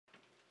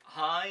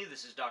Hi,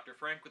 this is Dr.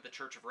 Frank with the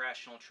Church of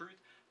Rational Truth.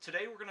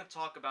 Today we're going to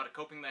talk about a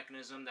coping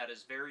mechanism that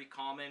is very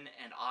common,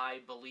 and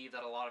I believe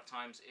that a lot of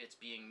times it's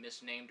being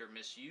misnamed or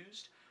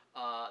misused.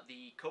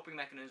 The coping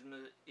mechanism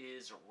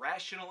is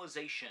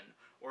rationalization,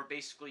 or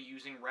basically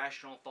using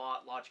rational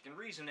thought, logic, and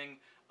reasoning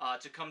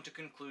to come to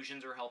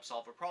conclusions or help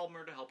solve a problem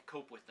or to help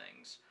cope with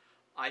things.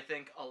 I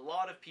think a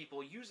lot of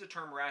people use the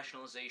term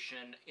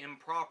rationalization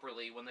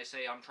improperly when they say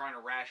I'm trying to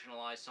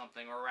rationalize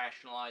something or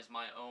rationalize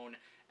my own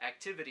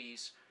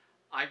activities.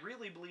 I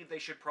really believe they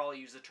should probably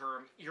use the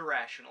term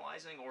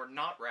irrationalizing or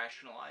not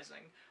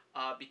rationalizing,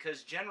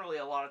 because generally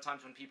a lot of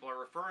times when people are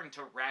referring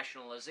to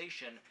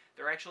rationalization,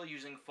 they're actually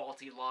using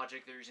faulty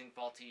logic, they're using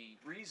faulty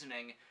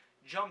reasoning,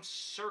 jump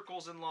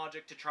circles in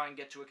logic to try and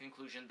get to a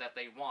conclusion that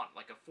they want,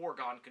 like a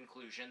foregone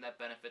conclusion that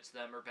benefits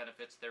them or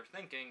benefits their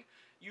thinking,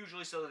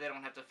 usually so that they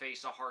don't have to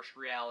face a harsh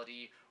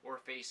reality or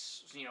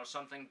face,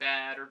 something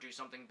bad or do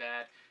something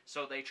bad.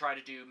 So they try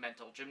to do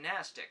mental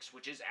gymnastics,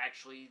 which is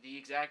actually the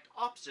exact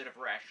opposite of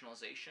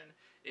rationalization.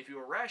 If you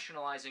were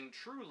rationalizing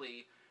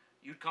truly,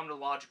 you'd come to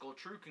logical,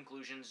 true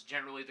conclusions,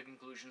 generally the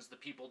conclusions the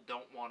people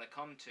don't want to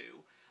come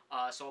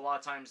to. So a lot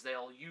of times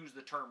they'll use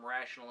the term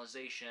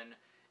rationalization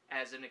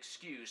as an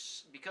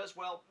excuse because,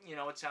 well,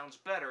 it sounds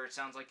better. It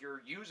sounds like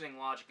you're using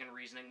logic and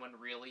reasoning when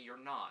really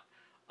you're not.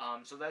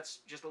 So that's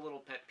just a little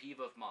pet peeve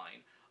of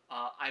mine.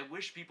 I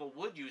wish people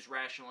would use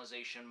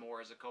rationalization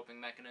more as a coping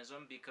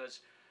mechanism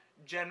because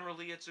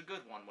generally it's a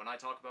good one. When I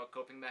talk about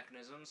coping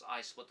mechanisms,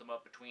 I split them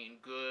up between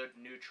good,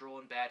 neutral,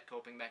 and bad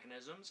coping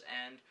mechanisms,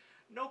 and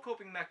no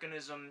coping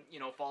mechanism,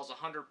 falls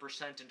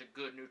 100% into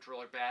good, neutral,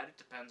 or bad. It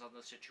depends on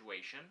the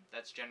situation.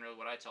 That's generally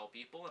what I tell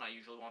people, and I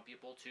usually want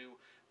people to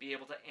be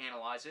able to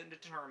analyze it and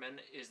determine,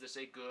 is this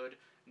a good,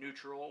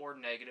 neutral, or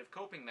negative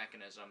coping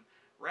mechanism?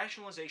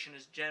 Rationalization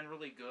is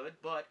generally good,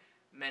 but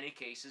many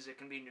cases it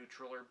can be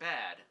neutral or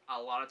bad.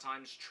 A lot of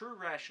times true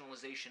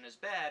rationalization is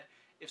bad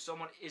if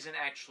someone isn't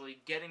actually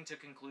getting to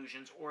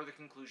conclusions or the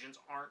conclusions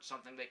aren't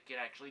something they can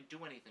actually do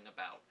anything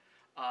about.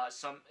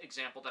 Some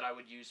example that I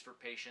would use for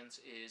patients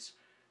is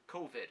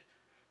COVID.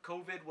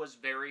 COVID was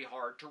very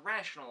hard to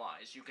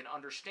rationalize. You can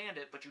understand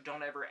it, but you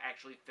don't ever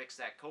actually fix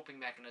that coping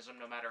mechanism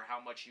no matter how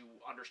much you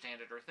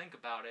understand it or think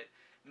about it.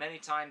 Many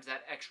times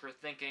that extra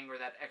thinking or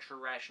that extra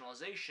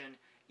rationalization,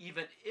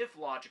 even if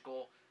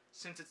logical,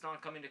 since it's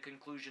not coming to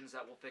conclusions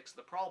that will fix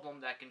the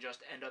problem, that can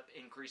just end up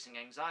increasing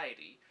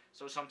anxiety.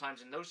 So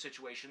sometimes in those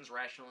situations,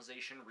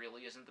 rationalization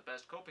really isn't the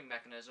best coping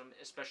mechanism,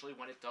 especially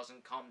when it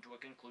doesn't come to a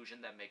conclusion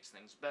that makes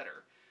things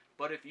better.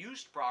 But if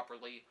used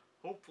properly,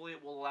 hopefully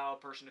it will allow a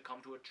person to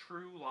come to a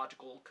true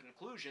logical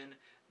conclusion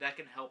that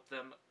can help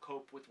them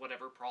cope with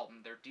whatever problem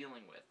they're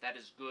dealing with. That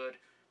is good,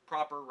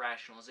 proper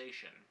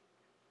rationalization.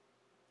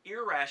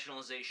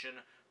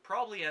 Irrationalization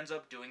probably ends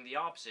up doing the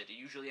opposite. It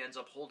usually ends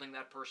up holding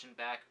that person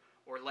back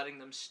or letting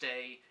them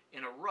stay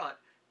in a rut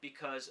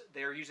because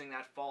they're using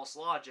that false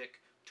logic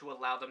to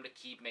allow them to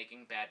keep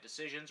making bad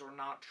decisions or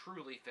not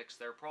truly fix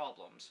their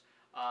problems.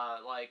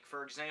 Like,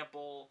 for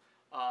example,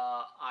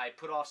 I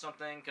put off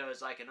something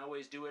because I can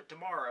always do it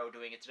tomorrow.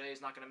 Doing it today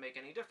is not going to make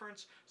any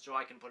difference, so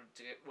I can put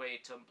it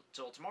away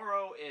till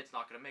tomorrow. It's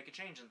not going to make a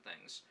change in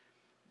things.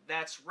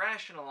 That's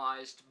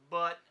rationalized,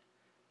 but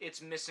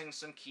it's missing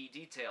some key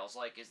details,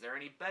 like is there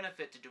any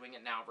benefit to doing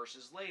it now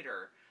versus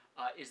later?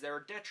 Is there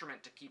a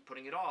detriment to keep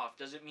putting it off?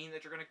 Does it mean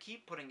that you're going to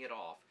keep putting it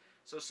off?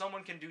 So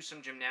someone can do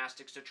some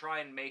gymnastics to try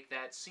and make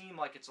that seem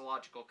like it's a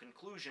logical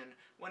conclusion,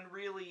 when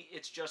really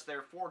it's just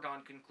their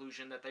foregone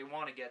conclusion that they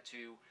want to get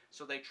to,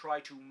 so they try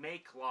to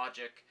make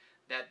logic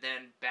that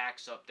then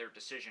backs up their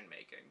decision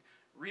making.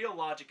 Real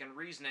logic and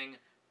reasoning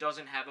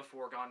doesn't have a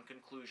foregone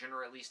conclusion,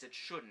 or at least it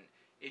shouldn't.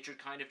 It should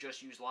kind of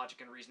just use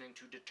logic and reasoning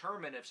to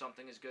determine if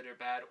something is good or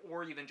bad,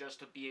 or even just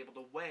to be able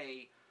to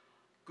weigh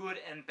good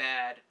and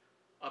bad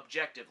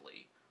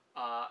objectively.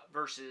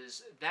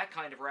 Versus that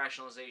kind of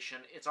rationalization,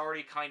 it's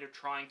already kind of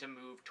trying to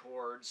move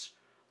towards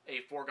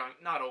a foregone,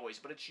 not always,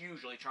 but it's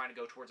usually trying to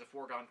go towards a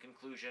foregone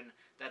conclusion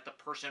that the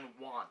person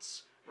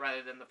wants,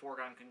 rather than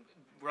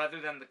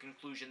the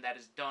conclusion that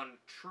is done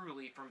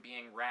truly from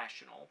being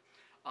rational.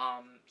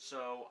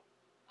 So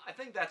I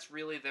think that's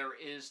really there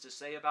is to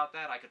say about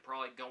that. I could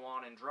probably go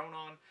on and drone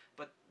on,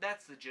 but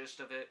that's the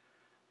gist of it.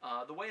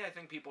 The way I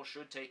think people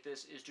should take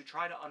this is to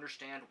try to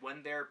understand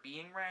when they're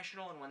being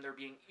rational and when they're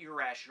being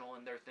irrational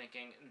in their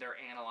thinking, and their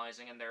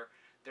analyzing, and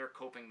their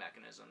coping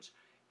mechanisms.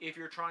 If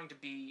you're trying to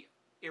be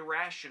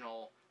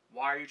irrational,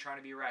 why are you trying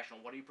to be irrational?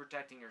 What are you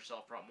protecting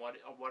yourself from?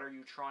 What are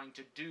you trying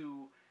to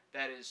do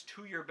that is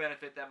to your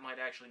benefit that might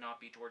actually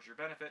not be towards your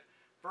benefit?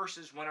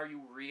 Versus when are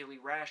you really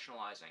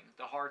rationalizing?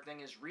 The hard thing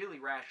is really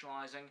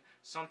rationalizing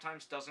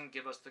sometimes doesn't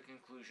give us the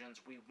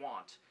conclusions we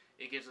want.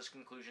 It gives us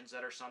conclusions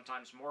that are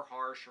sometimes more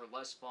harsh or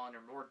less fun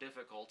or more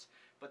difficult,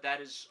 but that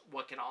is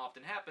what can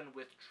often happen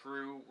with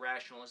true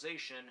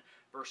rationalization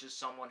versus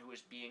someone who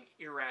is being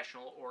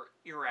irrational or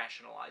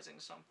irrationalizing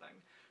something.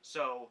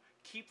 So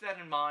keep that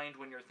in mind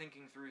when you're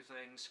thinking through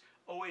things.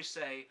 Always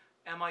say,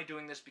 am I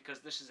doing this because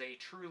this is a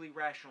truly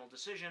rational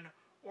decision,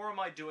 or am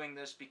I doing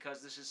this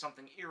because this is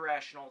something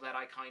irrational that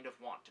I kind of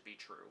want to be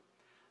true?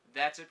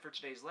 That's it for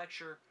today's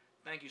lecture.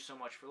 Thank you so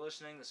much for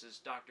listening. This is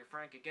Dr.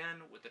 Frank again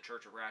with the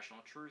Church of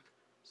Rational Truth,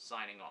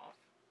 signing off.